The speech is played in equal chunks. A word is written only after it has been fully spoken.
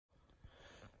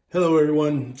Hello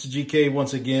everyone, it's GK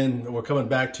once again. We're coming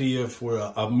back to you for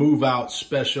a move out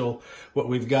special. What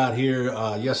we've got here,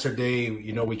 yesterday,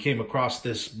 we came across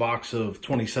this box of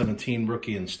 2017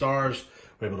 Rookie and Stars.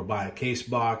 We're able to buy a case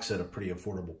box at a pretty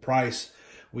affordable price.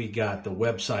 We got the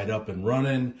website up and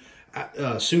running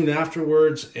soon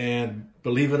afterwards, and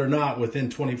believe it or not, within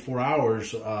 24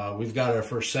 hours, we've got our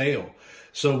first sale.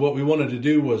 So what we wanted to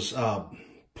do was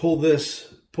pull these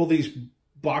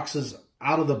boxes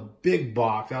out of the big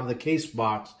box, out of the case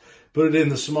box, put it in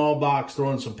the small box, throw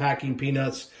in some packing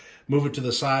peanuts, move it to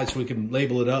the side so we can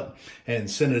label it up and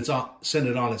send it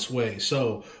on its way.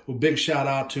 So a big shout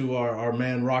out to our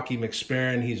man Rocky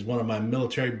McSparron. He's one of my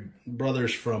military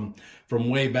brothers from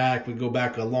way back. We go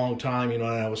back a long time, and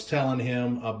I was telling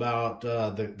him about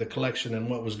the collection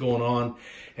and what was going on,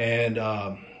 and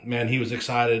man, he was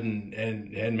excited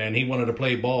and man, he wanted to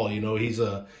play ball. He's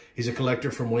a collector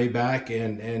from way back,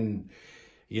 and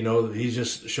he's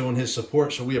just showing his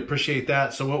support, so we appreciate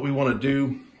that. So what we want to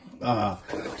do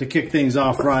to kick things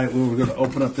off right, we're going to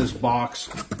open up this box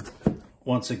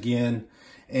once again.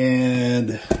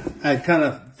 And I kind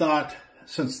of thought,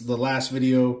 since the last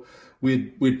video,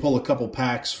 we'd pull a couple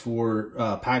packs for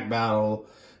Pack Battle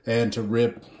and to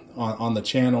rip on the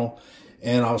channel.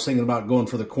 And I was thinking about going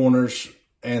for the corners.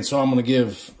 And so I'm going to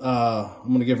give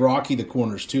Rocky the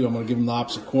corners too. I'm going to give him the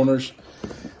opposite corners.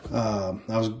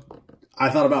 I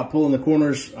thought about pulling the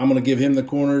corners. I'm going to give him the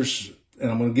corners,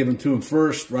 and I'm going to give them to him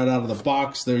first, right out of the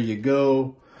box. There you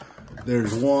go.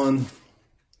 There's one.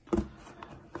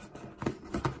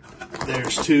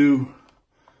 There's two.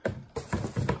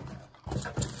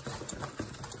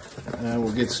 And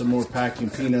we'll get some more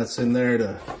packing peanuts in there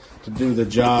to do the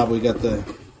job. We got the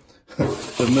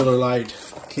Miller Lite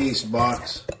case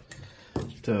box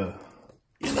to,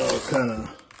 kind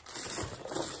of.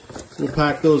 We'll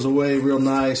pack those away real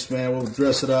nice, man. We'll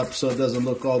dress it up so it doesn't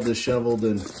look all disheveled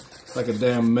and like a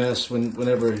damn mess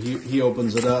whenever he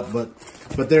opens it up. But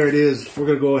there it is. We're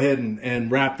going to go ahead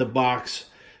and wrap the box,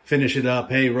 finish it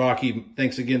up. Hey, Rocky,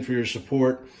 thanks again for your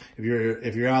support.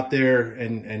 If you're out there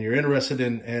and you're interested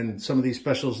in some of these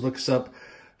specials, look us up,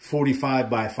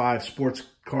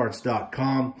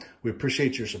 45x5sportscards.com. We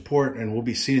appreciate your support, and we'll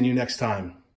be seeing you next time.